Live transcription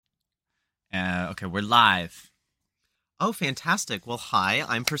Okay, we're live. Oh, fantastic. Well, hi,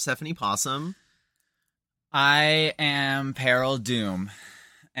 I'm Persephone Possum. I am perildoom,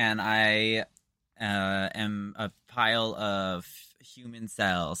 and I am a pile of human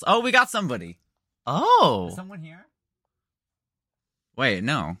cells. Oh, we got somebody. Oh. Is someone here? Wait,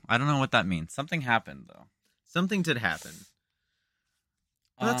 no. I don't know what that means. Something happened, though. Something did happen.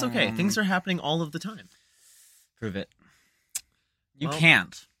 But that's okay. Things are happening all of the time. Prove it. You Well,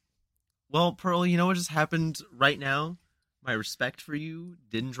 can't. Well, Pearl, you know what just happened right now? My respect for you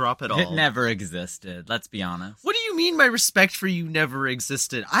didn't drop at all. It never existed. Let's be honest. What do you mean my respect for you never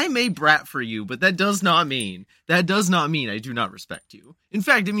existed? I may brat for you, but that does not mean I do not respect you. In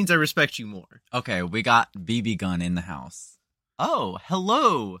fact, it means I respect you more. Okay, we got BB gun in the house. Oh,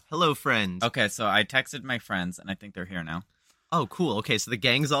 hello. Hello, friend. Okay, so I texted my friends, and I think they're here now. Oh, cool. Okay, so the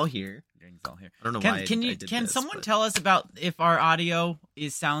gang's all here. Gang's all here. I don't know why Can I did this, someone but- tell us about if our audio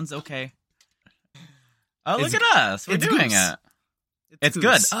sounds okay? Oh, look It's- at us. We're it's doing goose. it. It's good.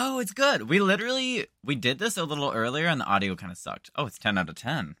 goose. Oh, it's good. We did this a little earlier and the audio kind of sucked. Oh, it's 10 out of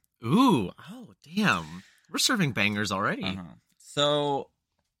 10. Ooh. Oh, damn. We're serving bangers already. Uh-huh. So,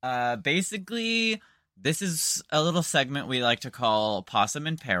 basically, this is a little segment we like to call Possum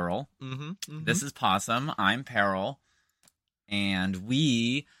and Peril. Mm-hmm. This is Possum. I'm Peril. And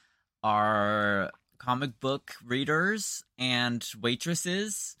we are comic book readers and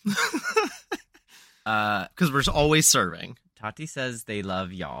waitresses. Because we're always serving. Tati says they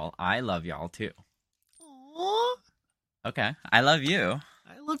love y'all. I love y'all too. Aww. Okay, I love you.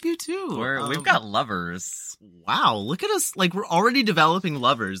 I love you too. We've got lovers. Wow, look at us. Like, we're already developing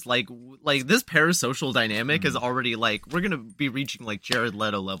lovers. Like this parasocial dynamic is already, like, we're going to be reaching, like, Jared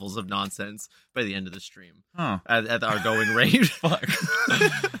Leto levels of nonsense by the end of the stream. Huh. At our going rate. Fuck.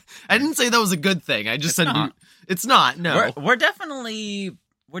 I didn't say that was a good thing. I just said not. it's not. No. We're definitely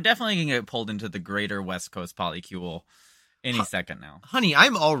gonna get pulled into the greater West Coast polycule any second now. Honey,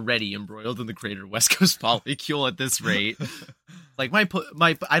 I'm already embroiled in the greater West Coast polycule at this rate. Like, my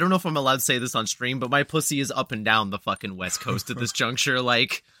I don't know if I'm allowed to say this on stream, but my pussy is up and down the fucking West Coast at this juncture.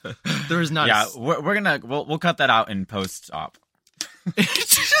 Like, there is not. Yeah, we'll cut that out in post-op.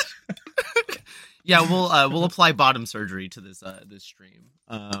 Yeah, we'll apply bottom surgery to this stream.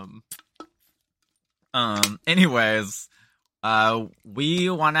 Anyways, we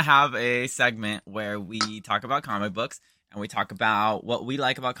want to have a segment where we talk about comic books and we talk about what we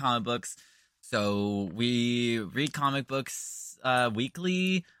like about comic books. So we read comic books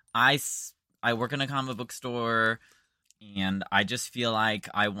weekly. I work in a comic book store, and I just feel like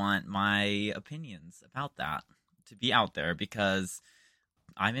I want my opinions about that to be out there because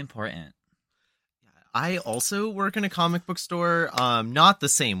I'm important. I also work in a comic book store, not the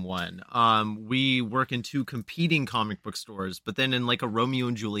same one. We work in two competing comic book stores, but then in, like, a Romeo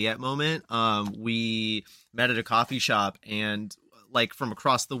and Juliet moment, we met at a coffee shop, and, like, from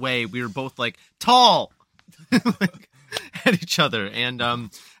across the way, we were both, like, tall, like, at each other. And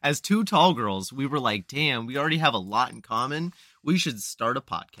as two tall girls, we were like, damn, we already have a lot in common. We should start a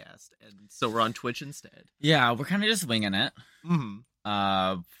podcast. And so we're on Twitch instead. Yeah, we're kind of just winging it. Mm-hmm.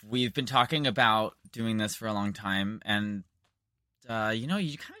 We've been talking about doing this for a long time, and you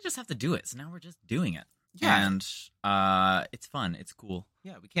kind of just have to do it. So now we're just doing it. Yeah. And it's fun. It's cool.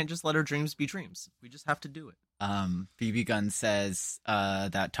 Yeah, we can't just let our dreams be dreams. We just have to do it. BB Gun says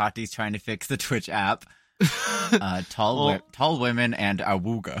that Tati's trying to fix the Twitch app. Tall women and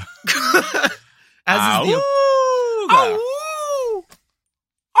awooga. As is the Awooga!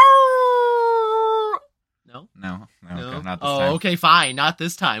 No? No, No? okay, not this time. Okay, fine. Not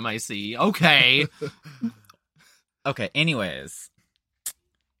this time, I see. Okay. Okay, anyways.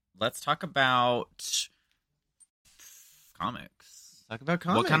 Let's talk about comics. Talk about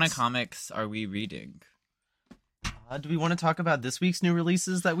comics. What kind of comics are we reading? Do we want to talk about this week's new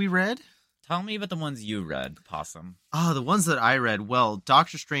releases that we read? Tell me about the ones you read, Possum. The ones that I read. Well,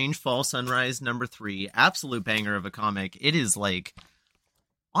 Doctor Strange Fall Sunrise #3. Absolute banger of a comic. It is, like...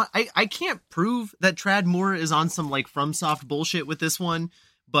 I can't prove that Trad Moore is on some, like, FromSoft bullshit with this one,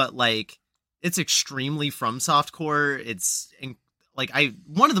 but, like, it's extremely FromSoft core. It's, like,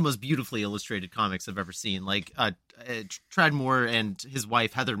 one of the most beautifully illustrated comics I've ever seen. Like, Trad Moore and his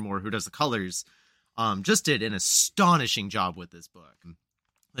wife, Heather Moore, who does the colors, just did an astonishing job with this book.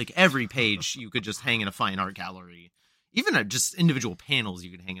 Like, every page you could just hang in a fine art gallery. Even just individual panels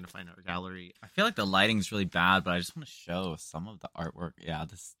you could hang in a fine art gallery. I feel like the lighting's really bad, but I just want to show some of the artwork. Yeah,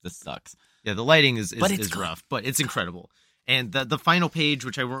 this sucks. Yeah, the lighting is good. rough, but it's incredible. And the final page,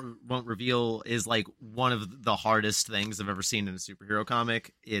 which I won't reveal, is, like, one of the hardest things I've ever seen in a superhero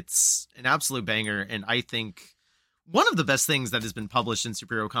comic. It's an absolute banger, and I think one of the best things that has been published in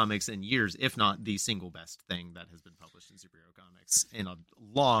superhero comics in years, if not the single best thing that has been published in superhero comics in a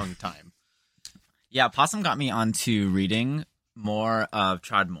long time. Yeah, Possum got me onto reading more of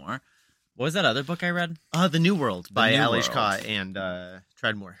Tradmore. What was that other book I read? The New World by New Alish World. Kha and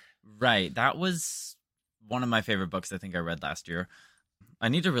Tradmore. Right, that was one of my favorite books I think I read last year. I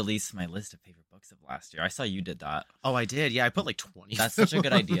need to release my list of favorite books of last year. I saw you did that. Oh, I did. Yeah, I put like 20. That's such a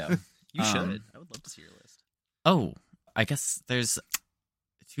good idea. You should. I would love to see your list. Oh, I guess there's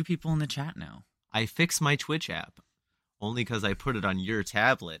 2 people in the chat now. I fixed my Twitch app only because I put it on your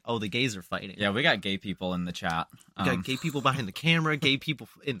tablet. Oh, the gays are fighting. Yeah, we got gay people in the chat. We got gay people behind the camera, gay people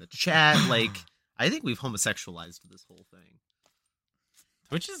in the chat. Like, I think we've homosexualized this whole thing.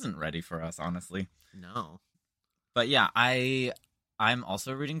 Which isn't ready for us, honestly. No. But yeah, I'm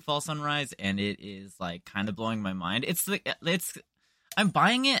also reading Fall Sunrise, and it is like kind of blowing my mind. I'm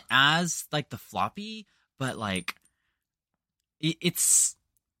buying it as like the floppy, but like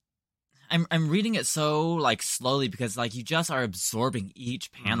I'm reading it so like slowly because like you just are absorbing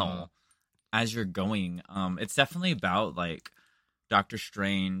each panel as you're going. It's definitely about like Doctor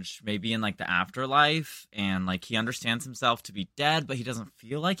Strange maybe in like the afterlife, and like he understands himself to be dead, but he doesn't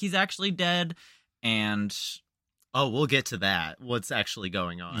feel like he's actually dead. And oh, we'll get to that. What's actually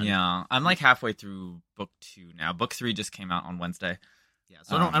going on? Yeah, I'm like halfway through book 2 now. Book 3 just came out on Wednesday. Yeah,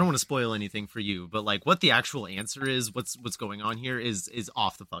 so I don't want to spoil anything for you, but like what the actual answer is, what's going on here is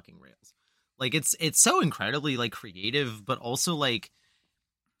off the fucking rails. Like it's so incredibly like creative, but also like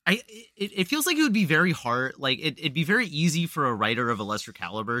it feels like it would be very hard. Like it'd be very easy for a writer of a lesser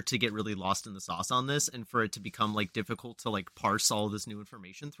caliber to get really lost in the sauce on this, and for it to become like difficult to like parse all this new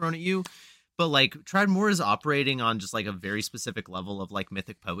information thrown at you. But like Tradmore is operating on just like a very specific level of like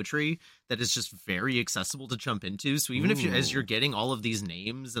mythic poetry that is just very accessible to jump into. So even if as you're getting all of these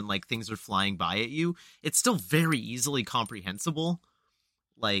names and like things are flying by at you, it's still very easily comprehensible.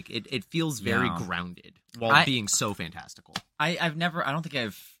 Like it feels very grounded while being so fantastical. I don't think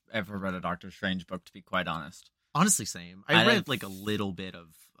I've ever read a Doctor Strange book, to be quite honest. Honestly, same. I read like a little bit of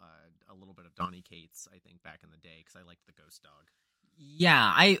Donny Cates, I think, back in the day because I liked the Ghost Dog.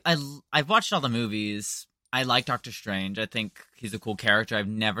 Yeah, I've watched all the movies. I like Doctor Strange. I think he's a cool character. I've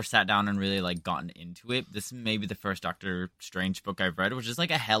never sat down and really like gotten into it. This may be the first Doctor Strange book I've read, which is like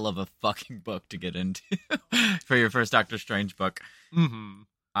a hell of a fucking book to get into for your first Doctor Strange book. Mm-hmm.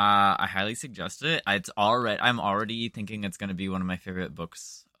 I highly suggest it. I'm already thinking it's going to be one of my favorite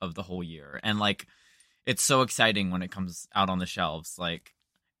books of the whole year, and like it's so exciting when it comes out on the shelves. Like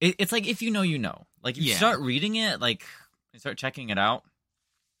it's like if you know, you know. Like you start reading it, like. You start checking it out,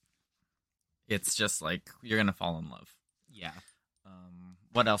 it's just like you're gonna fall in love. Yeah.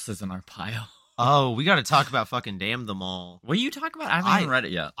 What else is in our pile? Oh, we got to talk about fucking Damn Them All. What are you talking about? I haven't even read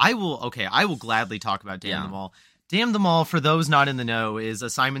it yet. I will gladly talk about Damn Them All. Damn Them All, for those not in the know, is a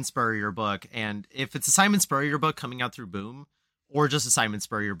Simon Spurrier book, and if it's a Simon Spurrier book coming out through Boom, or just a Simon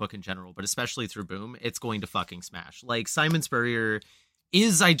Spurrier book in general, but especially through Boom, it's going to fucking smash. Like Simon Spurrier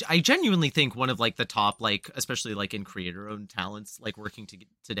is I genuinely think one of like the top, like especially like in creator owned talents like working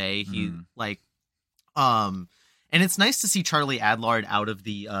today. He like and it's nice to see Charlie Adlard out of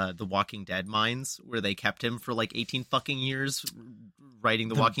the Walking Dead mines where they kept him for like 18 fucking years writing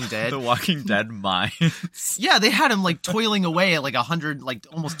The Walking Dead. The Walking Dead mines. Yeah, they had him like toiling away at like 100, like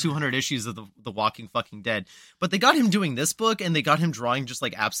almost 200 issues of the Walking fucking Dead. But they got him doing this book, and they got him drawing just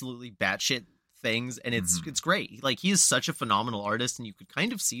like absolutely batshit things, and it's great. Like he is such a phenomenal artist, and you could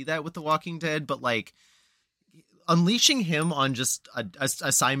kind of see that with The Walking Dead, but like unleashing him on just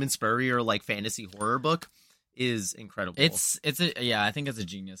a Simon Spurrier like fantasy horror book is incredible. I think it's a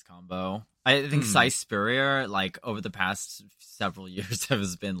genius combo. I think Cy Spurrier like over the past several years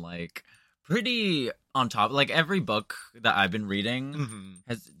has been like pretty on top. Like every book that I've been reading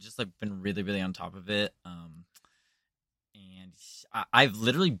has just like been really, really on top of it. And I've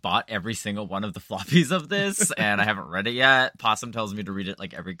literally bought every single one of the floppies of this, and I haven't read it yet. Possum tells me to read it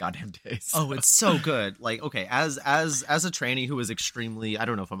like every goddamn day. So. Oh, it's so good. Like, okay, as a tranny who is extremely, I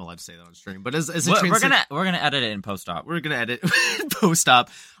don't know if I'm allowed to say that on stream, but as a we're gonna edit it in post-op. We're gonna edit post-op.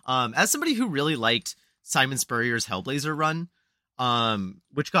 As somebody who really liked Simon Spurrier's Hellblazer run,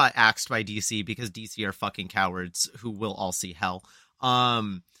 which got axed by DC because DC are fucking cowards who will all see hell.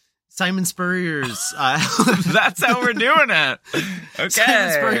 Simon Spurrier's that's how we're doing it. Okay.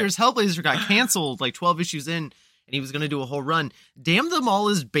 Simon Spurrier's Hellblazer got canceled like 12 issues in, and he was going to do a whole run. Damn Them All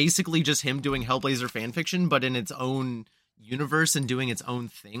is basically just him doing Hellblazer fanfiction, but in its own universe and doing its own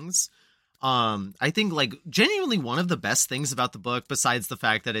things. I think like genuinely one of the best things about the book, besides the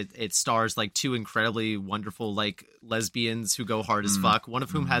fact that it stars like 2 incredibly wonderful like lesbians who go hard as fuck, one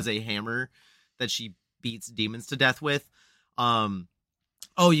of whom has a hammer that she beats demons to death with.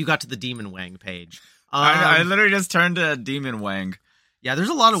 You got to the Demon Wang page. I literally just turned to Demon Wang. Yeah, there's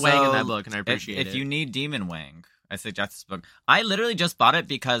a lot of Wang in that book, and I appreciate it. If you need Demon Wang, I suggest this book. I literally just bought it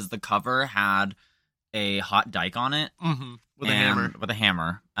because the cover had a hot dyke on it. Mm-hmm. With a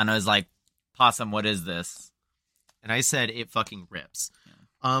hammer. And I was like, Possum, what is this? And I said, it fucking rips.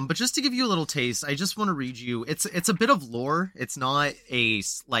 Yeah. But just to give you a little taste, I just want to read you. It's a bit of lore. It's not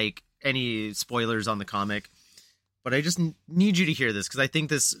any spoilers on the comic. But I just need you to hear this, because I think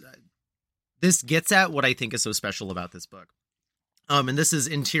this gets at what I think is so special about this book. And this is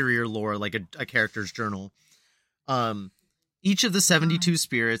interior lore, like a character's journal. Each of the 72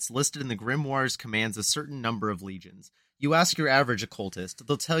 spirits listed in the grimoires commands a certain number of legions. You ask your average occultist,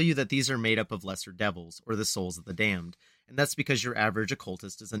 they'll tell you that these are made up of lesser devils, or the souls of the damned. And that's because your average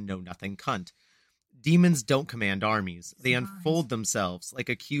occultist is a know-nothing cunt. Demons don't command armies. They unfold themselves like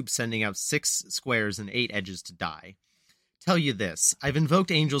a cube sending out 6 squares and 8 edges to die. Tell you this, I've invoked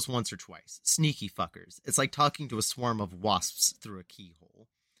angels once or twice. Sneaky fuckers. It's like talking to a swarm of wasps through a keyhole.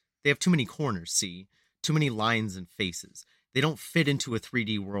 They have too many corners, see? Too many lines and faces. They don't fit into a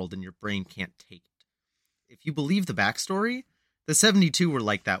 3D world and your brain can't take it. If you believe the backstory, the 72 were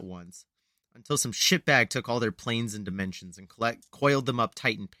like that once. Until some shitbag took all their planes and dimensions and coiled them up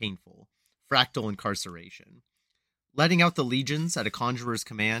tight and painful. Fractal incarceration. Letting out the legions at a conjurer's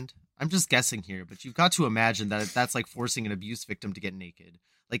command? I'm just guessing here, but you've got to imagine that that's like forcing an abuse victim to get naked.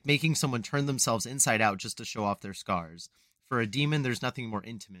 Like making someone turn themselves inside out just to show off their scars. For a demon, there's nothing more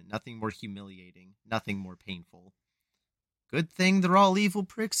intimate, nothing more humiliating, nothing more painful. Good thing they're all evil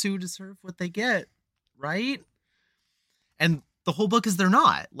pricks who deserve what they get, right? And the whole book is they're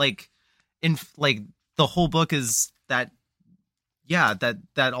not. The whole book is that, yeah,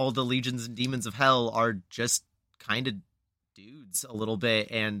 that all the legions and demons of hell are just kind of dudes a little bit,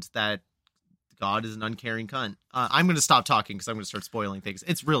 and that God is an uncaring cunt. I'm going to stop talking because I'm going to start spoiling things.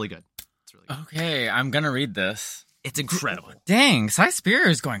 It's really good. Okay, I'm going to read this. It's incredible. Dang, Spurrier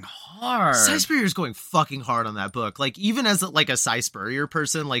is going hard. Spurrier is going fucking hard on that book. Like, even as a Spurrier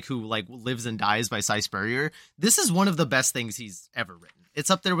person, who lives and dies by Spurrier, this is one of the best things he's ever written.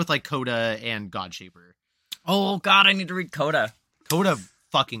 It's up there with Coda and Godshaper. Oh God, I need to read Coda. Coda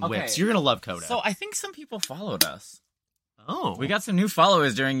fucking whips. You're gonna love Coda. So I think some people followed us. Oh, we got some new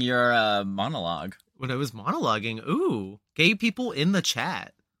followers during your monologue. When I was monologuing, ooh, gay people in the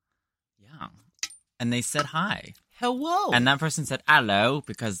chat. Yeah, and they said hi. Hello. And that person said hello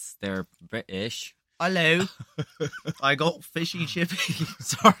because they're British. Hello. I got fishy chippy.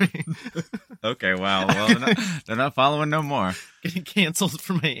 Sorry. Okay, wow. Well, they're not following no more. Getting canceled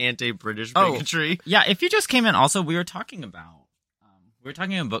for my anti-British bigotry. Yeah, if you just came in, also, we were talking about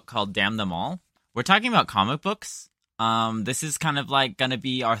a book called Damn Them All. We're talking about comic books. This is kind of going to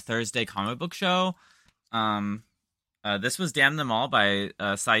be our Thursday comic book show. This was Damn Them All by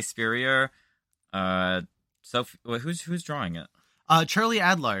Spurrier. So who's drawing it? Charlie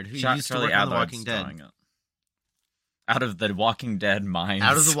Adlard, who used to work on The Walking Dead. Out of the Walking Dead mines.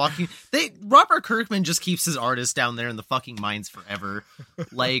 Out of the Walking... Robert Kirkman just keeps his artists down there in the fucking mines forever.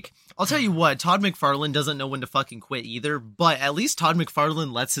 I'll tell you what, Todd McFarlane doesn't know when to fucking quit either, but at least Todd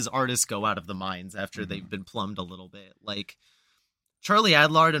McFarlane lets his artists go out of the mines after they've been plumbed a little bit. Charlie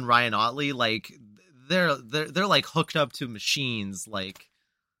Adlard and Ryan Otley, they're hooked up to machines,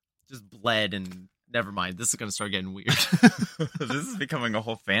 just bled and... Never mind. This is going to start getting weird. This is becoming a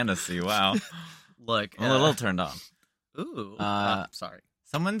whole fantasy. Wow. Look. I'm a little turned on. Ooh. Sorry.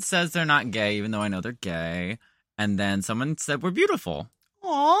 Someone says they're not gay, even though I know they're gay. And then someone said we're beautiful.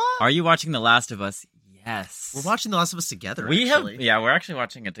 Aww. Are you watching The Last of Us? Yes. We're watching The Last of Us together, we're actually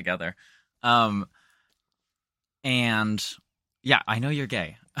watching it together. And yeah, I know you're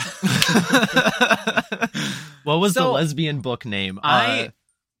gay. What was the lesbian book name?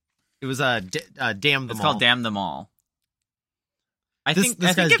 It was Damn Them All. It's called Damn Them All. I think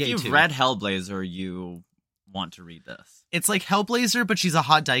if you've read Hellblazer, you want to read this. It's like Hellblazer, but she's a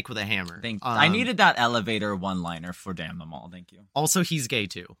hot dyke with a hammer. I needed that elevator one-liner for Damn Them All. Thank you. Also, he's gay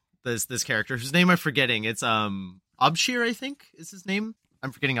too. This character, whose name I'm forgetting. It's Obshir, I think, is his name.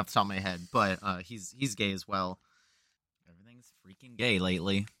 I'm forgetting off the top of my head, but he's gay as well. Everything's freaking gay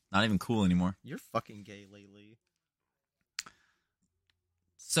lately. Not even cool anymore. You're fucking gay lately.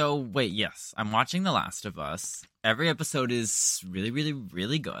 So, wait, yes, I'm watching The Last of Us. Every episode is really, really,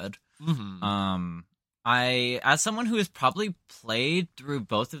 really good. Mm-hmm. As someone who has probably played through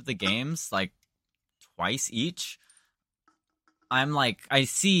both of the games, twice each, I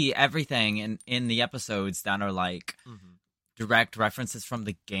see everything in the episodes that are, direct references from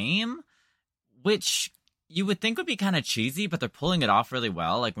the game, which, you would think would be kind of cheesy, but they're pulling it off really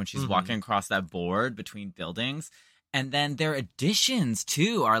well. Like when she's Mm-hmm. walking across that board between buildings. And then their additions,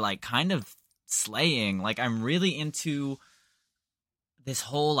 too, are like kind of slaying. Like I'm really into this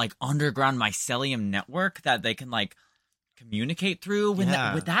whole like underground mycelium network that they can like communicate through. With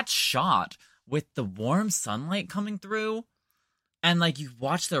that shot, with the warm sunlight coming through. And, like, you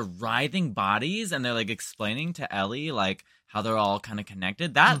watch their writhing bodies, and they're, like, explaining to Ellie, like, how they're all kind of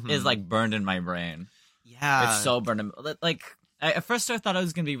connected. That is, like, burned in my brain. Yeah. It's so burned in... Like, at first I thought I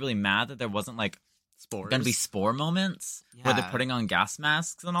was going to be really mad that there wasn't, like, Spores. going to be spore moments where they're putting on gas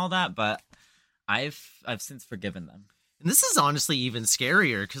masks and all that, but I've since forgiven them. And this is honestly even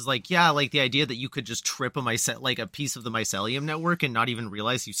scarier, because, like, yeah, like, the idea that you could just trip a piece of the mycelium network and not even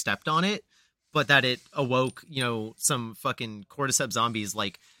realize you stepped on it, but that it awoke, you know, some fucking cordyceps zombies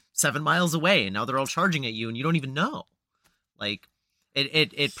like 7 miles away, and now they're all charging at you, and you don't even know. Like,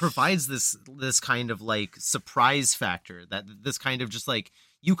 it provides this kind of like surprise factor, that this kind of just like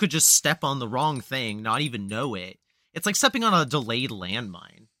you could just step on the wrong thing, not even know it. It's like stepping on a delayed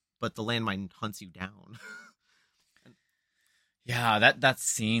landmine, but the landmine hunts you down. Yeah, that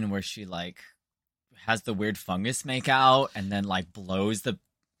scene where she like has the weird fungus make out and then like blows the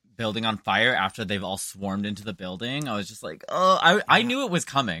building on fire after they've all swarmed into the building. I was just like, oh, I knew it was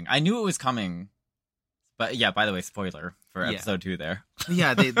coming. But yeah, by the way, spoiler for episode 2 there.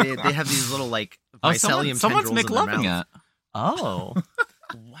 Yeah, they have these little like mycelium someone's tendrils in their McLoving mouth. it. Oh.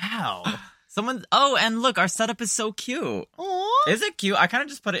 Wow. And look, our setup is so cute. Aww. Is it cute? I kind of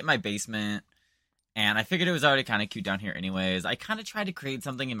just put it in my basement, and I figured it was already kind of cute down here anyways. I kind of tried to create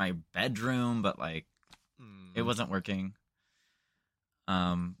something in my bedroom, but like it wasn't working.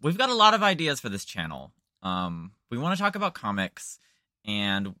 We've got a lot of ideas for this channel. We want to talk about comics,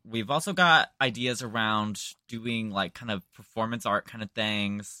 and we've also got ideas around doing like kind of performance art kind of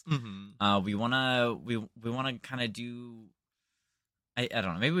things. Mm-hmm. We want to kind of do. I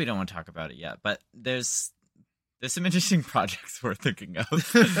don't know. Maybe we don't want to talk about it yet, but there's some interesting projects we're thinking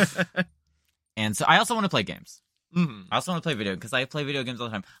of. And so I also want to play games. Mm-hmm. I also want to play video, because I play video games all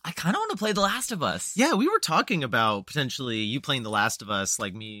the time. I kind of want to play The Last of Us. Yeah, we were talking about potentially you playing The Last of Us,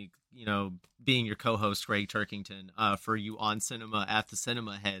 like me, you know, being your co-host, Greg Turkington, for you on cinema at the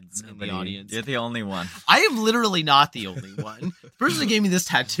cinema heads in the audience. You're the only one. I am literally not the only one. The person who gave me this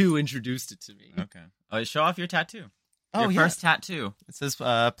tattoo introduced it to me. Okay. Oh, show off your tattoo. Oh, your first tattoo. It says,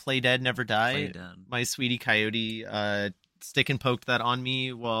 play dead, never die. Play dead. My sweetie coyote stick and poked that on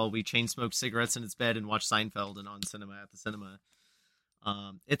me while we chain smoked cigarettes in its bed and watched Seinfeld and on cinema at the cinema.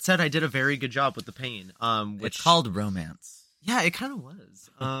 It said I did a very good job with the pain. Which, it's called romance. Yeah, it kind of was.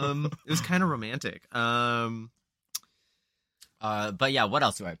 It was kind of romantic. But yeah, what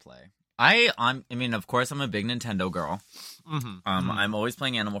else do I play? I mean, of course, I'm a big Nintendo girl. Mm-hmm. I'm always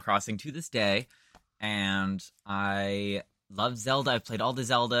playing Animal Crossing to this day, and I love Zelda. I've played all the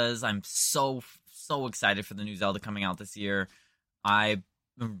Zeldas. I'm so excited for the new Zelda coming out this year. I'm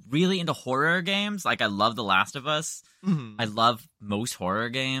really into horror games. Like, I love The Last of Us. Mm-hmm. I love most horror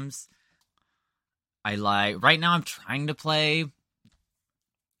games. Right now I'm trying to play,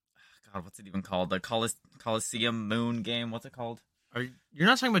 God, what's it even called? The Coliseum Moon game. What's it called? You're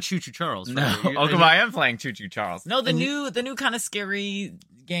not talking about Choo Choo Charles, No. right? Oh, come on, I am playing Choo Choo Charles. No, the new kind of scary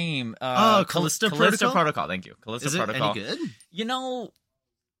game. Callisto Protocol. Thank you. Callisto Is it Protocol. any good? You know,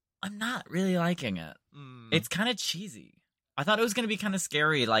 I'm not really liking it. It's kind of cheesy. I thought it was going to be kind of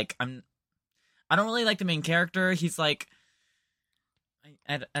scary. Like, I don't really like the main character. He's like,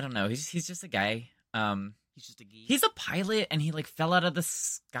 I don't know. He's just a guy. He's just a geek. He's a pilot, and he like fell out of the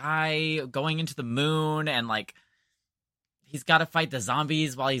sky going into the moon, and like he's got to fight the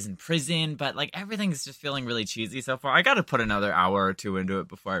zombies while he's in prison. But like everything's just feeling really cheesy so far. I got to put another hour or two into it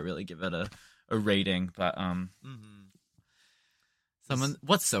before I really give it a rating. But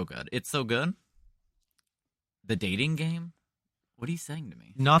what's so good? It's so good. The dating game. What are you saying to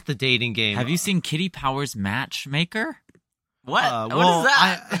me? Not the dating game. Have you seen Kitty Powers Matchmaker? What? Well, what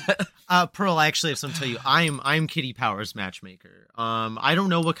is that? Pearl, I actually have something to tell you. I'm Kitty Powers Matchmaker. I don't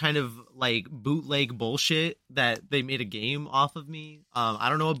know what kind of like bootleg bullshit that they made a game off of me. I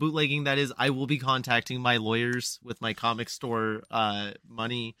don't know what bootlegging that is. I will be contacting my lawyers with my comic store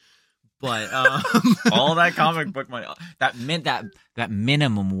money. But all that comic book money, that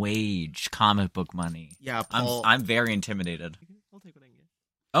minimum wage comic book money. Yeah, Paul, I'm very intimidated. I'll take what I can get.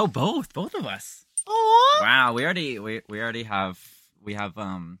 Oh, both of us. Aww. Wow, we already have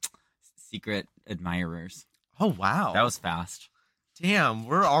secret admirers. Oh wow, that was fast. Damn,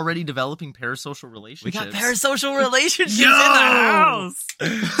 we're already developing parasocial relationships. We got parasocial relationships in the house.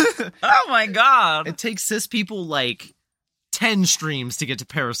 Oh my god! It takes cis people like 10 streams to get to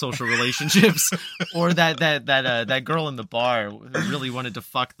parasocial relationships, or that girl in the bar who really wanted to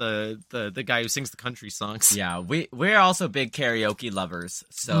fuck the guy who sings the country songs. Yeah, we're also big karaoke lovers,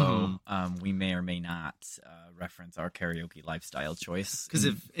 so we may or may not reference our karaoke lifestyle choice. Because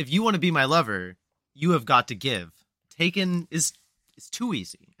if you want to be my lover, you have got to give. Taken is too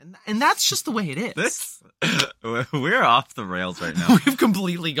easy, and that's just the way it is. We're off the rails right now. We've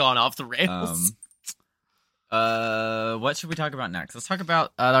completely gone off the rails. What should we talk about next? Let's talk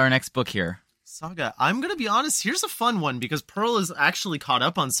about our next book here. Saga. I'm gonna be honest. Here's a fun one because Peril is actually caught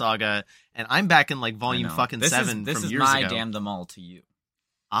up on Saga, and I'm back in like volume fucking 7 this from is years my ago. Damn Them All to You.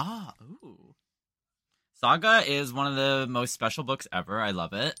 Ooh. Saga is one of the most special books ever. I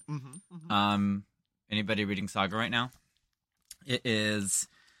love it. Anybody reading Saga right now? It is.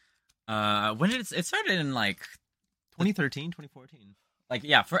 When did it started in like 2013, 2014. Like,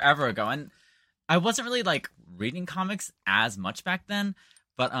 yeah, forever ago. And I wasn't really like reading comics as much back then,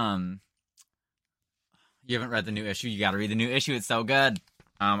 but you haven't read the new issue. You got to read the new issue. It's so good.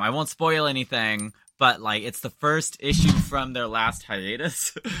 I won't spoil anything, but like it's the first issue from their last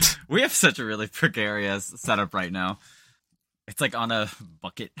hiatus. We have such a really precarious setup right now. It's like on a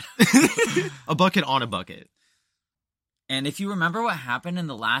bucket. A bucket on a bucket. And if you remember what happened in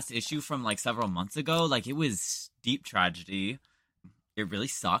the last issue from like several months ago, like it was deep tragedy. It really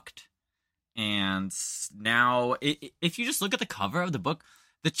sucked. And now, if you just look at the cover of the book,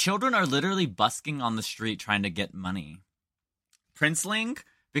 the children are literally busking on the street trying to get money. Princeling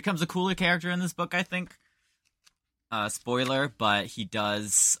becomes a cooler character in this book, I think. Spoiler, but he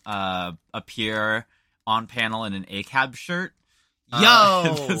does appear on panel in an ACAB shirt.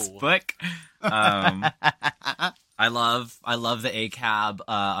 In this book. I love the ACAB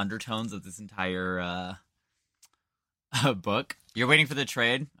undertones of this entire book. You're waiting for the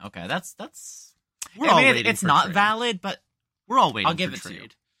trade? Okay, that's. We're all waiting. It's for not trade. valid, but we're all waiting. I'll give for it trade. to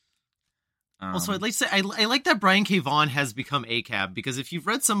you. Also, I'd like to say I like that Brian K. Vaughan has become ACAB because if you've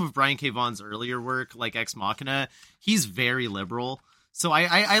read some of Brian K. Vaughan's earlier work, like Ex Machina, he's very liberal. So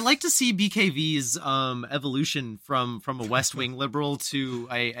I like to see BKV's evolution from a West Wing liberal to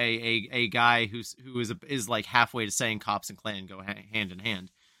a guy who is like halfway to saying cops and Klan go hand in hand,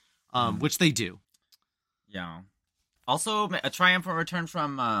 which they do. Yeah. Also, a triumphant return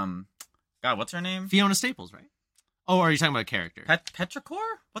from God, what's her name? Fiona Staples, right? Oh, are you talking about a character? Petrichor?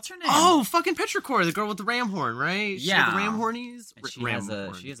 What's her name? Oh, fucking Petrichor, the girl with the ram horn, right? Yeah, the ram hornies. She has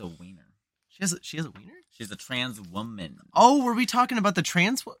a wiener. She has a wiener. She's a trans woman. Oh, were we talking about the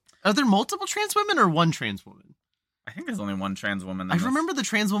trans? Are there multiple trans women or one trans woman? I think there's only one trans woman. I remember the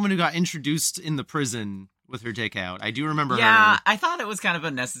trans woman who got introduced in the prison with her dick out. I do remember her. Yeah, I thought it was kind of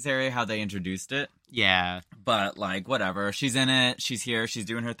unnecessary how they introduced it. Yeah. But, like, whatever. She's in it. She's here. She's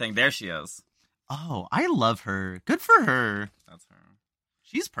doing her thing. There she is. Oh, I love her. Good for her. That's her.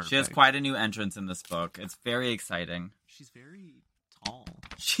 She's perfect. She has quite a new entrance in this book. It's very exciting. She's very tall.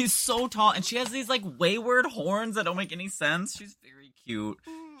 She's so tall, and she has these, like, wayward horns that don't make any sense. She's very cute.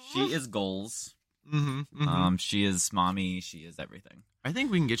 She is goals. She is mommy. She is everything. I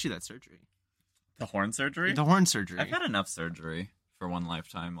think we can get you that surgery. The horn surgery? The horn surgery. I've had enough surgery for one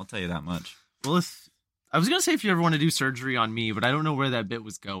lifetime. I'll tell you that much. Well, I was going to say if you ever want to do surgery on me, but I don't know where that bit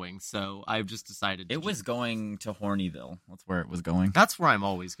was going, so I've just decided It was going to Hornyville. That's where it was going. That's where I'm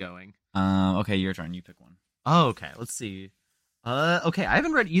always going. Okay, your turn. You pick one. Oh, okay. Let's see. Okay, I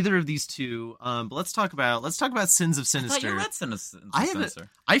haven't read either of these two. But let's talk about Sins of Sinister. I thought you read Sinister.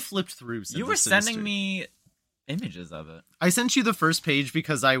 I flipped through Sins You were of Sinister. sending me images of it. I sent you the first page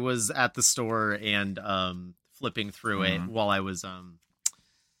because I was at the store and flipping through it while I was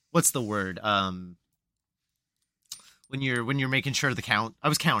what's the word? When you're making sure the count. I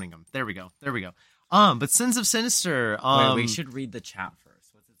was counting them. There we go. But Sins of Sinister. Wait, we should read the chat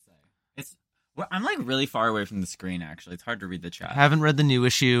first. What's it say? I'm like really far away from the screen. Actually, it's hard to read the chat. Haven't read the new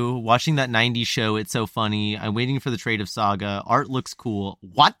issue. Watching that '90s show. It's so funny. I'm waiting for the trade of Saga. Art looks cool.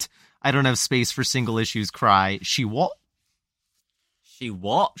 What? I don't have space for single issues. Cry. She what? She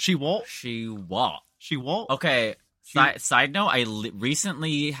what? She what? She what? She what? Okay. Side note: I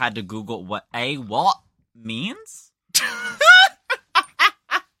recently had to Google what a what means.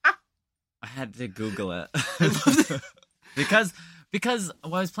 I had to Google it because I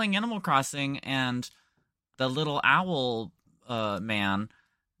was playing Animal Crossing and the little owl man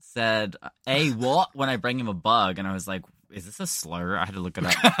said "a what" when I bring him a bug, and I was like, "Is this a slur?" I had to look it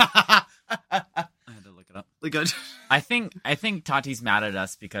up. Like, I think Tati's mad at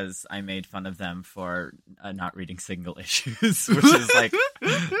us because I made fun of them for not reading single issues, which is like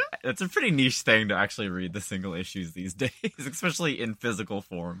it's a pretty niche thing to actually read the single issues these days, especially in physical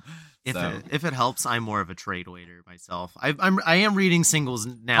form. If it helps, I'm more of a trade waiter myself. I am reading singles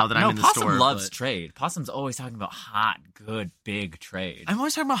now that I'm in the Possum store. Loves trade. Possum's always talking about hot, good, big trade. I'm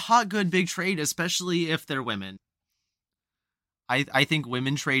always talking about hot, good, big trade, especially if they're women. I think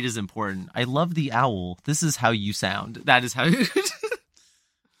women trade is important. I love the owl. This is how you sound. That is how.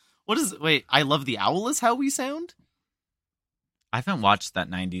 Wait, I love the owl is how we sound? I haven't watched that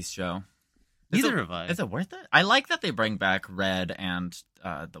 90s show. Neither have I. Is it worth it? I like that they bring back Red and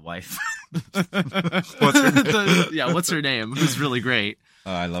the wife. What's her name? What's her name? Who's really great.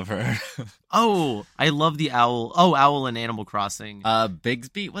 Oh, I love her. Oh, I love the owl. Oh, Owl in Animal Crossing.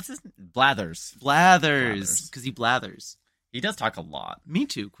 Bigsby. What's his name? Blathers. Blathers. Because he blathers. He does talk a lot. Me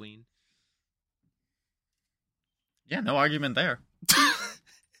too, Queen. Yeah, no argument there.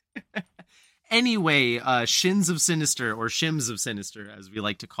 Anyway, Shins of Sinister, or Shims of Sinister, as we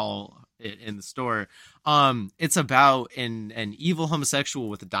like to call it in the store. It's about an evil homosexual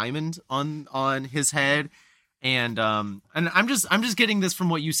with a diamond on his head. And I'm just getting this from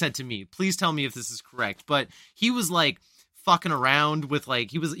what you said to me. Please tell me if this is correct. But he was like fucking around with like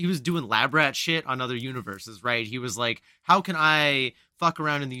he was doing lab rat shit on other universes, right? He was like, how can I fuck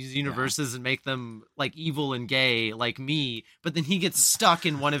around in these universes and make them like evil and gay like me? But then he gets stuck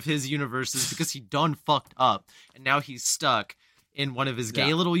in one of his universes because he done fucked up, and now he's stuck in one of his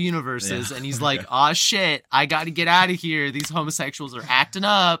gay little universes, and he's like, "Aw, shit, I got to get out of here. These homosexuals are acting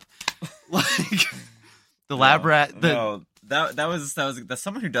up." Like the lab rat. That's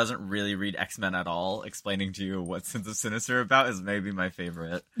someone who doesn't really read X-Men at all. Explaining to you what Sins of Sinister about is maybe my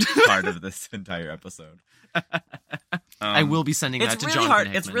favorite part of this entire episode. I will be sending that to really Jonathan hard.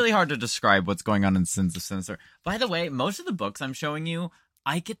 Hickman. It's really hard to describe what's going on in Sins of Sinister. By the way, most of the books I'm showing you,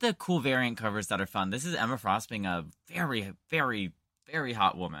 I get the cool variant covers that are fun. This is Emma Frost being a very, very, very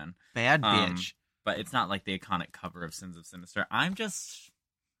hot woman. Bad bitch. But it's not like the iconic cover of Sins of Sinister. I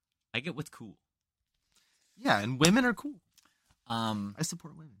get what's cool. Yeah, and women are cool. I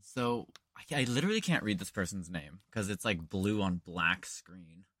support women. So I literally can't read this person's name because it's like blue on black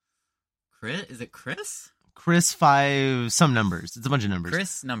screen. Is it Chris? Chris 5 some numbers. It's a bunch of numbers.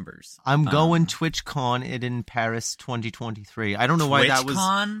 Chris numbers. I'm going TwitchCon it in Paris 2023. I don't know why that was.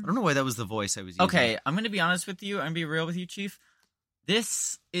 I don't know why that was the voice I was using. Okay, I'm going to be honest with you. I'm going to be real with you, Chief.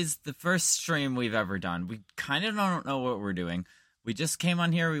 This is the first stream we've ever done. We kind of don't know what we're doing. We just came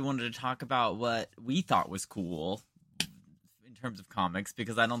on here. We wanted to talk about what we thought was cool in terms of comics,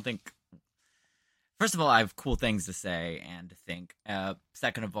 because I don't think... First of all, I have cool things to say and to think.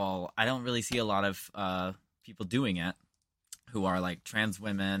 Second of all, I don't really see a lot of people doing it who are like trans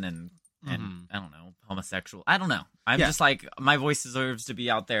women and I don't know, homosexual. I don't know. I'm just like, my voice deserves to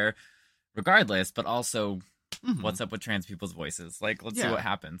be out there regardless, but also what's up with trans people's voices? Like, let's see what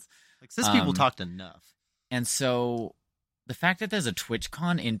happens. Like, cis people talked enough. And so the fact that there's a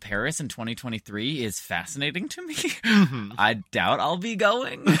TwitchCon in Paris in 2023 is fascinating to me. I doubt I'll be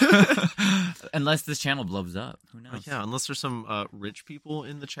going. Unless this channel blows up. Who knows? Yeah, unless there's some rich people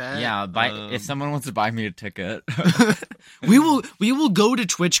in the chat. Yeah, if someone wants to buy me a ticket. we will go to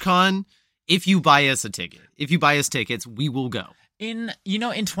TwitchCon if you buy us a ticket. If you buy us tickets, we will go. In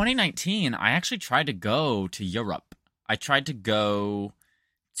 2019, I actually tried to go to Europe. I tried to go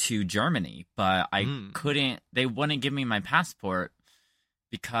to Germany, but I couldn't. They wouldn't give me my passport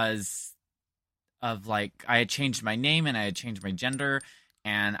because of like I had changed my name and I had changed my gender,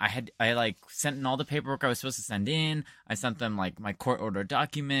 and I like sent in all the paperwork I was supposed to send in. I sent them like my court order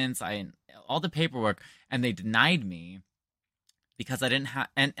documents, all the paperwork, and they denied me because I didn't have.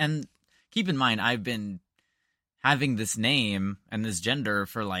 And keep in mind, I've been having this name and this gender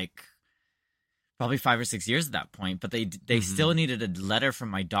for like probably 5 or 6 years at that point, but they still needed a letter from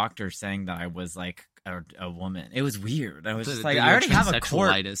my doctor saying that I was like a woman. It was weird. I was just like, I already have a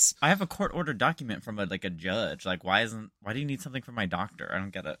court order document from a judge. Like, why do you need something from my doctor? I don't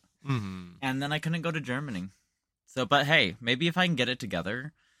get it. And then I couldn't go to Germany. So, but hey, maybe if I can get it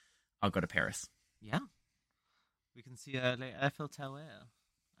together, I'll go to Paris. Yeah, we can see Eiffel Tower.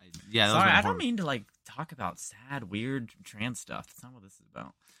 Sorry, I don't mean to like talk about sad, weird trans stuff. That's not what this is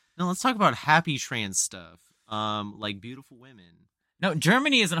about. No, let's talk about happy trans stuff, like beautiful women. No,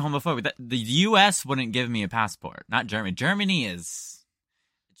 Germany isn't homophobic. The U.S. wouldn't give me a passport. Not Germany. Germany is...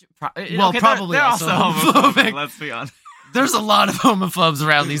 probably they're also homophobic. Let's be honest. There's a lot of homophobes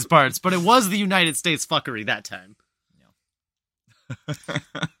around these parts, but it was the United States fuckery that time. Yeah.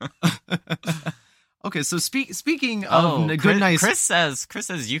 Okay, so speaking of good, nice... Chris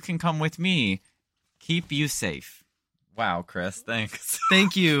says, you can come with me. keep you safe. Wow, Chris, thanks.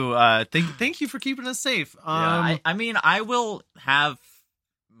 Thank you. Thank you for keeping us safe. I mean, I will have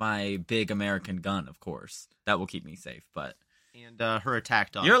my big American gun, of course. That will keep me safe, but... And her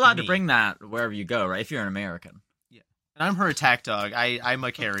attack dog. You're allowed to bring that wherever you go, right? If you're an American. Yeah. And I'm her attack dog. I'm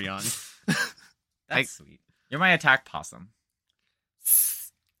a carry-on. That's sweet. You're my attack possum.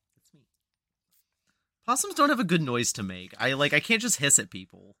 That's me. Possums don't have a good noise to make. I can't just hiss at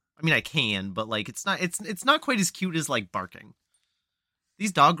people. I mean, I can, but like it's not quite as cute as like barking.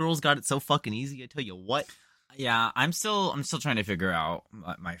 These dog girls got it so fucking easy. I tell you what. Yeah, I'm still trying to figure out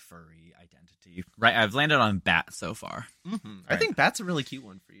my furry identity. Right, I've landed on bat so far. Mm-hmm. Right. I think bat's a really cute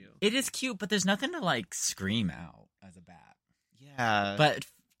one for you. It is cute, but there's nothing to like scream out as a bat. Yeah, but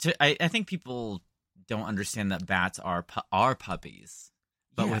I think people don't understand that bats are puppies,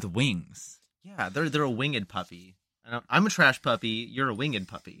 but with wings. Yeah, they're a winged puppy. I'm a trash puppy. You're a winged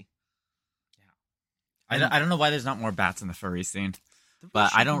puppy. Yeah, I don't know why there's not more bats in the furry scene,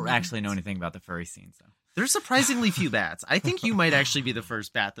 but I don't actually know anything about the furry scene. So there's surprisingly few bats. I think you might actually be the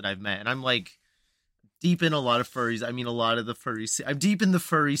first bat that I've met, and I'm like deep in a lot of furries. I mean, a lot of the furry. I'm deep in the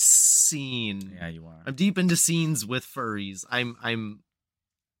furry scene. Yeah, you are. I'm deep into scenes with furries. I'm.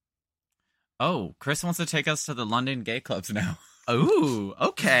 Oh, Chris wants to take us to the London gay clubs now. Oh,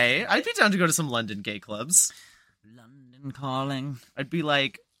 okay. I'd be down to go to some London gay clubs. London calling. I'd be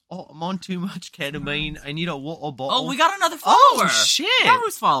like, oh, I'm on too much ketamine. I need a water bottle. Oh, we got another follower. Oh, shit. Now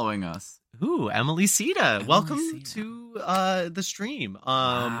who's following us? Ooh, Emily Sita. Emily Welcome Sita. to the stream.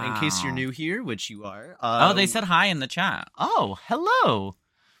 Wow. In case you're new here, which you are. Oh, they said hi in the chat. Oh, hello.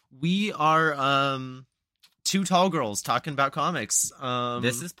 We are two tall girls talking about comics.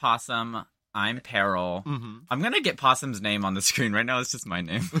 This is Possum. I'm Peril. Mm-hmm. I'm gonna get Possum's name on the screen right now. It's just my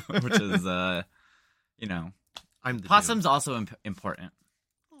name, which is you know, I'm the Possum's also important.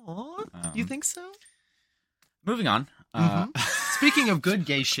 Aw, you think so? Moving on. Speaking of good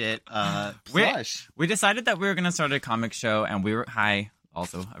gay shit, Plush. We decided that we were gonna start a comic show, and we were hi.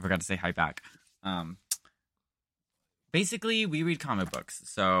 Also, I forgot to say hi back. Basically, we read comic books,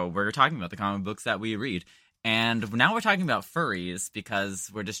 so we're talking about the comic books that we read. And now we're talking about furries because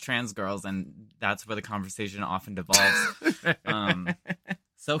we're just trans girls, and that's where the conversation often devolves.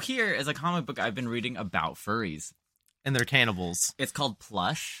 So here is a comic book I've been reading about furries. And they're cannibals. It's called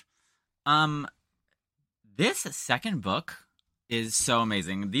Plush. This second book is so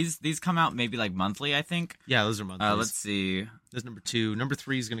amazing. These come out maybe like monthly, I think. Yeah, those are monthly. Let's see. There's number 2. Number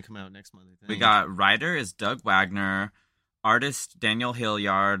 3 is going to come out next month, I think. We got writer is Doug Wagner, artist Daniel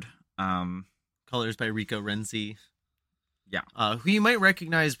Hilliard, colors by Rico Renzi. Yeah. Who you might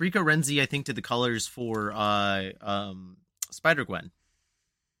recognize. Rico Renzi, I think, did the colors for Spider-Gwen.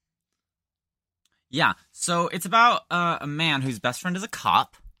 Yeah. So it's about a man whose best friend is a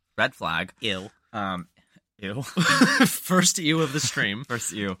cop. Red flag. Ew. Ew. First ew of the stream.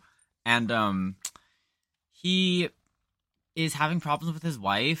 First ew. And he is having problems with his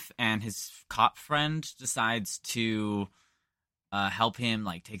wife, and his cop friend decides to help him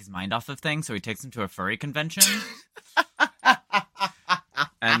like take his mind off of things, so he takes him to a furry convention.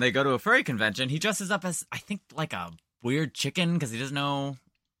 And they go to a furry convention. He dresses up as, I think, like a weird chicken because he doesn't know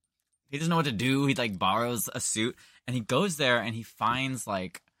what to do. He like borrows a suit, and he goes there and he finds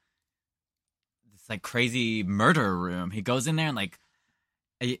like this like crazy murder room. He goes in there and like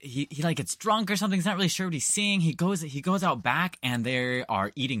he like gets drunk or something. He's not really sure what he's seeing. He goes out back, and they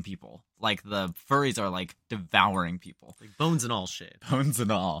are eating people. Like the furries are like devouring people, like bones and all shit. Bones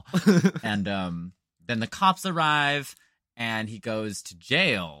and all. And then the cops arrive, and he goes to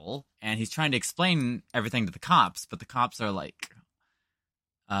jail, and he's trying to explain everything to the cops, but the cops are like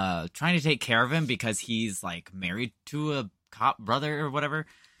trying to take care of him because he's like married to a cop brother or whatever.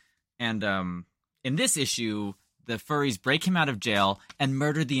 And in this issue, the furries break him out of jail and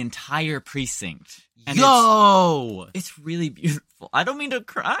murder the entire precinct. And it's really beautiful. I don't mean to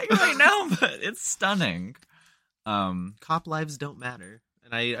cry right now, but it's stunning. Cop lives don't matter.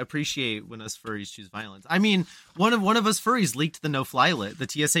 And I appreciate when us furries choose violence. I mean, one of us furries leaked the the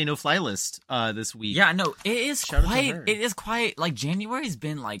TSA no-fly list this week. Yeah, no, it is quite like January's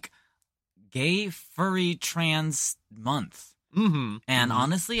been like gay, furry, trans month. Mm-hmm. And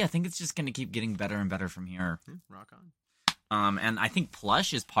honestly, I think it's just going to keep getting better and better from here. Rock on. And I think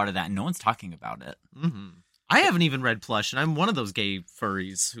Plush is part of that, and no one's talking about it. Mm-hmm. I haven't even read Plush, and I'm one of those gay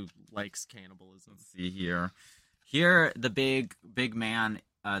furries who likes cannibalism. Let's see here. Here, the big man,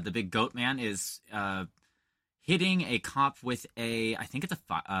 the big goat man, is hitting a cop with I think it's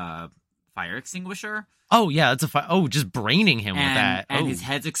a fire extinguisher. Oh, yeah, it's just braining him with that. And his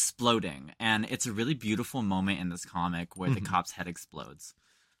head's exploding. And it's a really beautiful moment in this comic where the cop's head explodes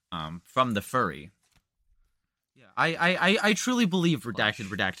from the furry. Yeah, I truly believe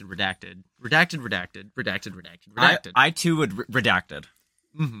redacted. I too would redacted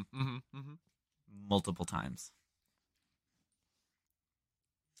Mm-hmm. multiple times.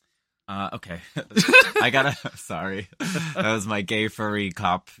 Okay. Sorry. That was my gay furry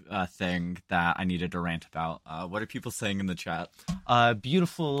cop thing that I needed to rant about. What are people saying in the chat?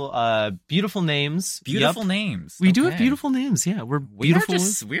 Beautiful names. Beautiful Yep. names. We do have beautiful names. Yeah, we're beautiful.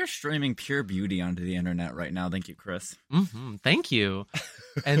 We're streaming pure beauty onto the internet right now. Thank you, Chris. Mm-hmm. Thank you.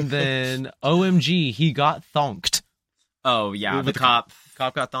 And then OMG, he got thonked. Oh yeah, the cop.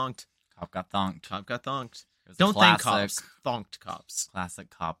 Cop got thonked. Cop got thonked. Cop got thonked. Don't thank cops. Thonked cops. Classic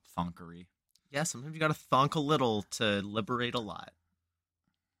cop thonkery. Yeah, sometimes you gotta thonk a little to liberate a lot.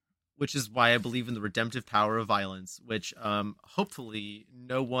 Which is why I believe in the redemptive power of violence, which hopefully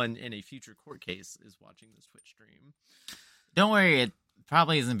no one in a future court case is watching this Twitch stream. Don't worry, it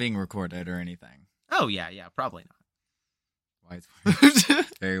probably isn't being recorded or anything. Oh, yeah, probably not. Wise words.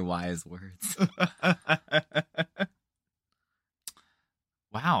 Very wise words.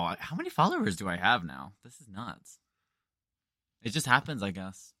 Wow, how many followers do I have now? This is nuts. It just happens, I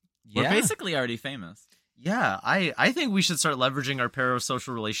guess. Yeah. We're basically already famous. Yeah, I think we should start leveraging our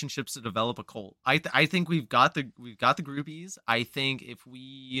parasocial relationships to develop a cult. I think we've got the groupies. I think if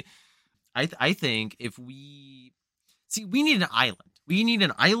we see, we need an island. We need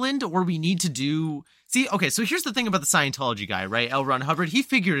an island, or we need to do. See, okay, so here's the thing about the Scientology guy, right? L. Ron Hubbard. He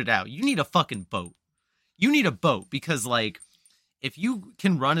figured it out. You need a fucking boat. You need a boat because, like, if you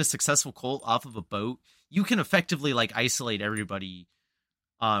can run a successful cult off of a boat, you can effectively, like, isolate everybody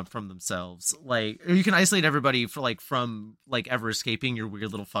from themselves. Like, or you can isolate everybody from ever escaping your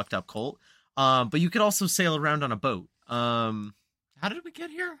weird little fucked up cult. But you could also sail around on a boat. How did we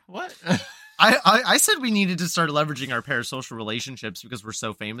get here? What? I said we needed to start leveraging our parasocial relationships because we're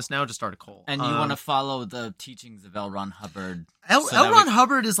so famous now to start a cult. And you want to follow the teachings of L. Ron Hubbard. L. Ron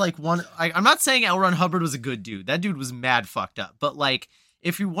Hubbard is like one. I'm not saying L. Ron Hubbard was a good dude. That dude was mad fucked up. But like,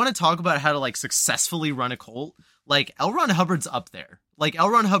 if you want to talk about how to like successfully run a cult, like L. Ron Hubbard's up there. Like L.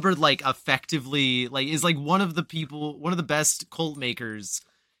 Ron Hubbard, like effectively, like is like one of the best cult makers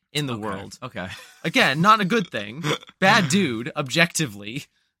in the world. Okay. Again, not a good thing. Bad dude, objectively,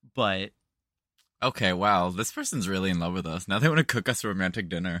 but. Okay, wow. This person's really in love with us. Now they want to cook us romantic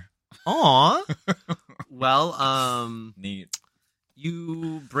dinner. Aw. Well, neat.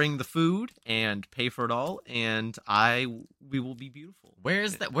 You bring the food and pay for it all, and we will be beautiful.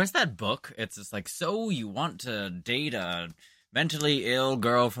 Where's that book? It's just like, so you want to date a mentally ill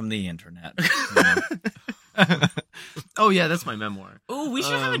girl from the internet. Oh yeah, that's my memoir. Ooh, we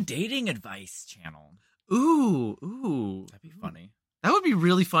should have a dating advice channel. Ooh. That'd be funny. That would be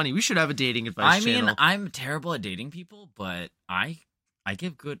really funny. We should have a dating advice channel. I mean, I'm terrible at dating people, but I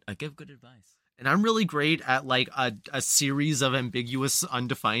give good advice. And I'm really great at like a series of ambiguous,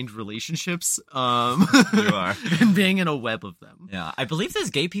 undefined relationships. You are. And being in a web of them. Yeah. I believe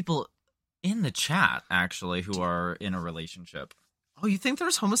there's gay people in the chat actually who are in a relationship. Oh, you think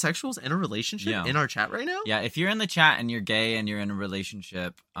there's homosexuals in a relationship in our chat right now? Yeah, if you're in the chat and you're gay and you're in a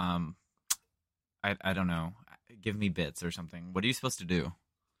relationship, I don't know. Give me bits or something. What are you supposed to do?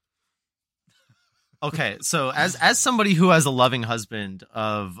 Okay, so as somebody who has a loving husband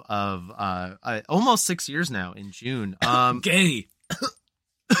of almost 6 years now in June, gay.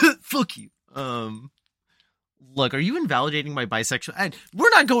 Fuck you. Look, are you invalidating my bisexual?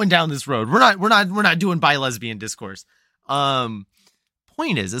 We're not going down this road. We're not doing bi lesbian discourse.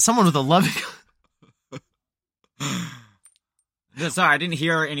 Point is, as someone with a loving. Sorry, I didn't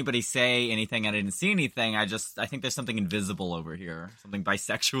hear anybody say anything. I didn't see anything. I think there's something invisible over here. Something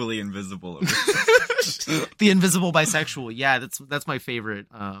bisexually invisible over here. The invisible bisexual. Yeah, that's my favorite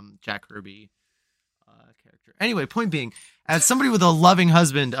Jack Kirby character. Anyway, point being, as somebody with a loving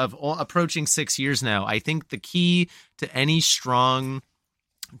husband of approaching 6 years now, I think the key to any strong,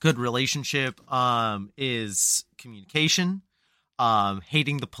 good relationship is communication,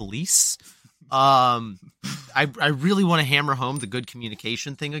 hating the police. I really want to hammer home the good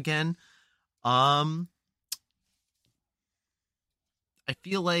communication thing again. I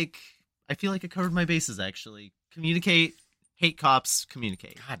feel like I covered my bases actually. Communicate, hate cops,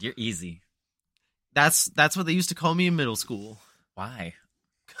 communicate. God, you're easy. That's what they used to call me in middle school. Why?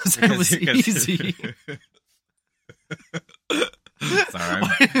 Because I was easy.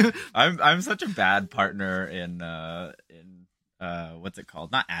 Sorry, I'm such a bad partner in what's it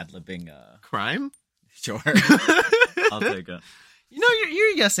called? Not ad-libbing. Crime? Sure. I'll take it. You know,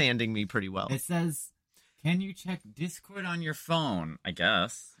 you're yes-anding me pretty well. It says, can you check Discord on your phone? I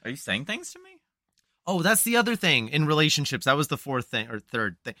guess. Are you saying things to me? Oh, that's the other thing in relationships. That was the fourth thing or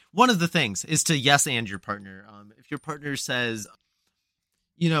third thing. One of the things is to yes and your partner. If your partner says,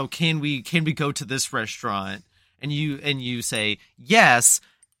 can we go to this restaurant, and you say yes,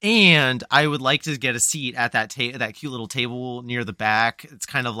 and I would like to get a seat at that cute little table near the back. It's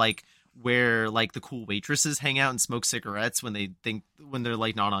kind of like where like the cool waitresses hang out and smoke cigarettes when they're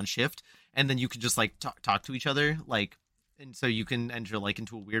like not on shift, and then you could just like talk to each other like. And so you can enter like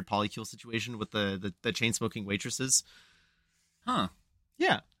into a weird polycule situation with the chain smoking waitresses. Huh.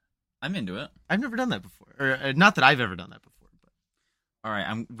 Yeah. I'm into it. I've never done that before. Or not that I've ever done that before. But all right,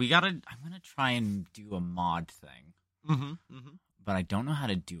 I'm gonna try and do a mod thing. But I don't know how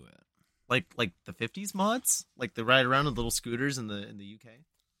to do it. Like the 50s mods? Like the ride around with little scooters in the UK?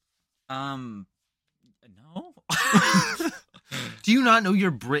 No. Do you not know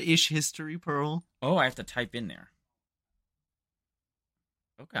your British history, Pearl? Oh, I have to type in there.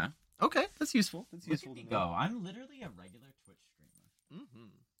 Okay, that's useful. That's Look useful at me to go. know. I'm literally a regular Twitch streamer.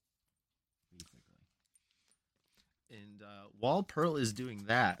 Basically. And while Pearl is doing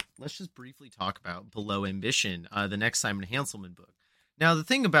that, let's just briefly talk about Below Ambition, the next Simon Hanselmann book. Now, the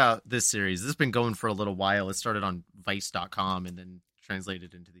thing about this series, this has been going for a little while. It started on Vice.com and then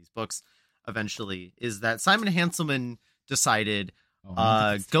translated into these books eventually, is that Simon Hanselmann decided...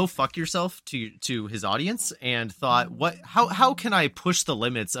 go fuck yourself to his audience, and thought, how can I push the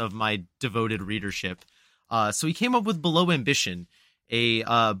limits of my devoted readership? So he came up with Below Ambition,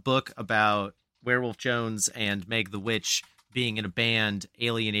 a book about Werewolf Jones and Meg the Witch being in a band,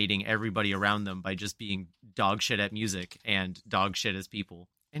 alienating everybody around them by just being dog shit at music and dog shit as people.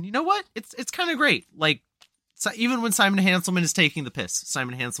 And you know what? It's kind of great. Like, so even when Simon Hanselmann is taking the piss,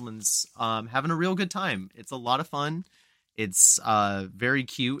 Simon Hanselmann's having a real good time. It's a lot of fun. It's very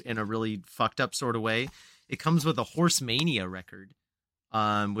cute in a really fucked up sort of way. It comes with a Horse Mania record,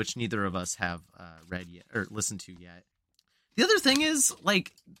 which neither of us have read yet or listened to yet. The other thing is,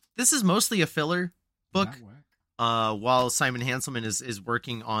 like, this is mostly a filler book. While Simon Hanselmann is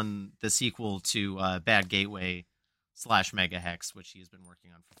working on the sequel to Bad Gateway / Mega Hex, which he has been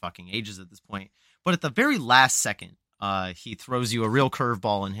working on for fucking ages at this point. But at the very last second, he throws you a real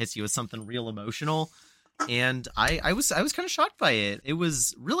curveball and hits you with something real emotional. And I was kind of shocked by it. It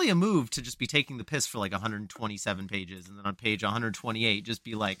was really a move to just be taking the piss for like 127 pages, and then on page 128, just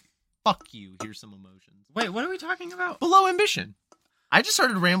be like, "Fuck you." Here's some emotions. Wait, what are we talking about? Below Ambition. I just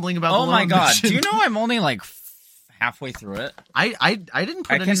started rambling about. Oh Below my god! Ambition. Do you know I'm only like halfway through it? I didn't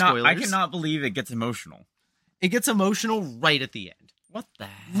put any spoilers. I cannot believe it gets emotional. It gets emotional right at the end. What the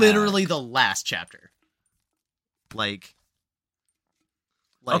heck? Literally the last chapter. Like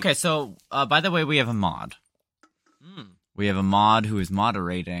okay, so by the way, we have a mod. We have a mod who is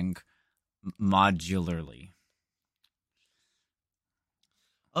moderating modularly.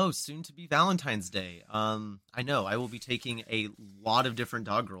 Oh, soon to be Valentine's Day. I know. I will be taking a lot of different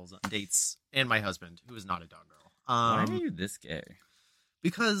dog girls on dates, and my husband, who is not a dog girl. Why are you this gay?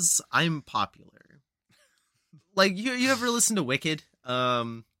 Because I'm popular. Like, you ever listen to Wicked?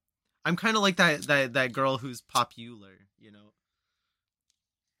 I'm kind of like that girl who's popular, you know?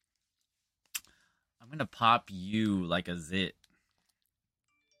 I'm gonna pop you like a zit.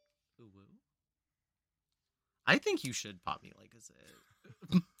 I think you should pop me like a zit.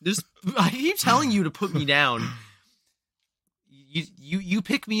 I keep telling you to put me down. You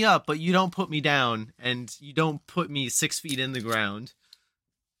pick me up, but you don't put me down, and you don't put me 6 feet in the ground.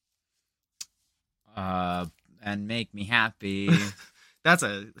 And make me happy. That's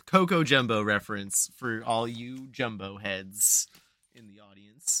a Coco Jumbo reference for all you Jumbo heads in the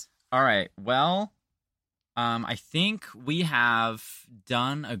audience. All right. Well, I think we have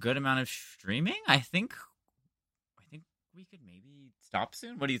done a good amount of streaming. I think we could maybe stop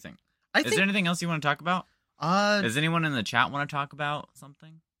soon. What do you think? Is there anything else you want to talk about? Does anyone in the chat want to talk about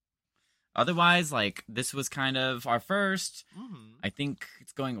something? Otherwise, like, this was kind of our first. I think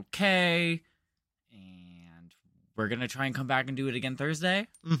it's going okay. And we're going to try and come back and do it again Thursday.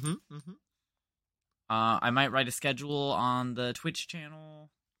 I might write a schedule on the Twitch channel.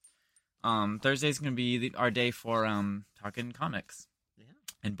 Thursday's going to be our day for talking comics. Yeah.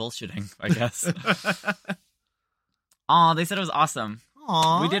 And bullshitting, I guess. Aw, they said it was awesome.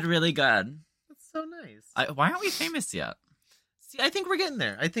 Aw. We did really good. That's so nice. Why aren't we famous yet? See, I think we're getting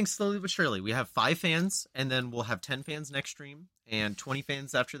there. I think slowly but surely. We have 5 fans, and then we'll have 10 fans next stream, and 20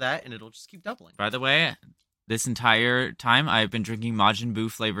 fans after that, and it'll just keep doubling. By the way, this entire time, I've been drinking Majin Buu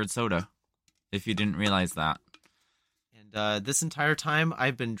flavored soda, if you didn't realize that. And this entire time,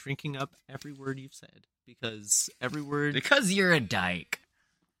 I've been drinking up every word you've said, because every word... Because you're a dyke.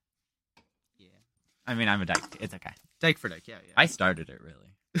 Yeah. I mean, I'm a dyke. It's okay. Dyke for dyke, yeah. I started it, really.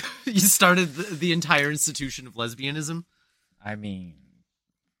 You started the entire institution of lesbianism? I mean...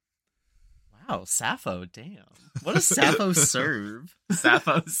 Wow, Sappho, damn. What does Sappho serve?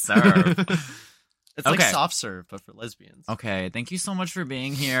 Sappho serve. It's like soft serve, but for lesbians. Okay, thank you so much for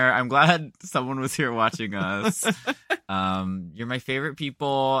being here. I'm glad someone was here watching us. You're my favorite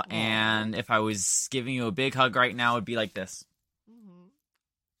people, and if I was giving you a big hug right now, it would be like this.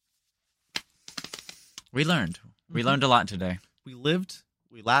 We learned. We learned a lot today. We lived,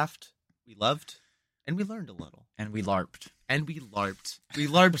 we laughed, we loved, and we learned a little. And we LARPed. And we LARPed. We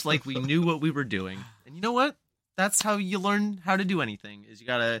LARPed like we knew what we were doing. And you know what? That's how you learn how to do anything, is you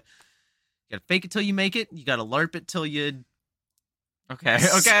gotta fake it till you make it. You gotta LARP it till you... Okay,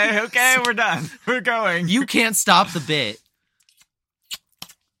 we're done. We're going. You can't stop the bit.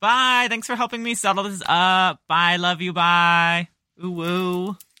 Bye. Thanks for helping me settle this up. Bye. Love you. Bye. Ooh,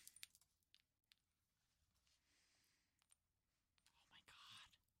 woo.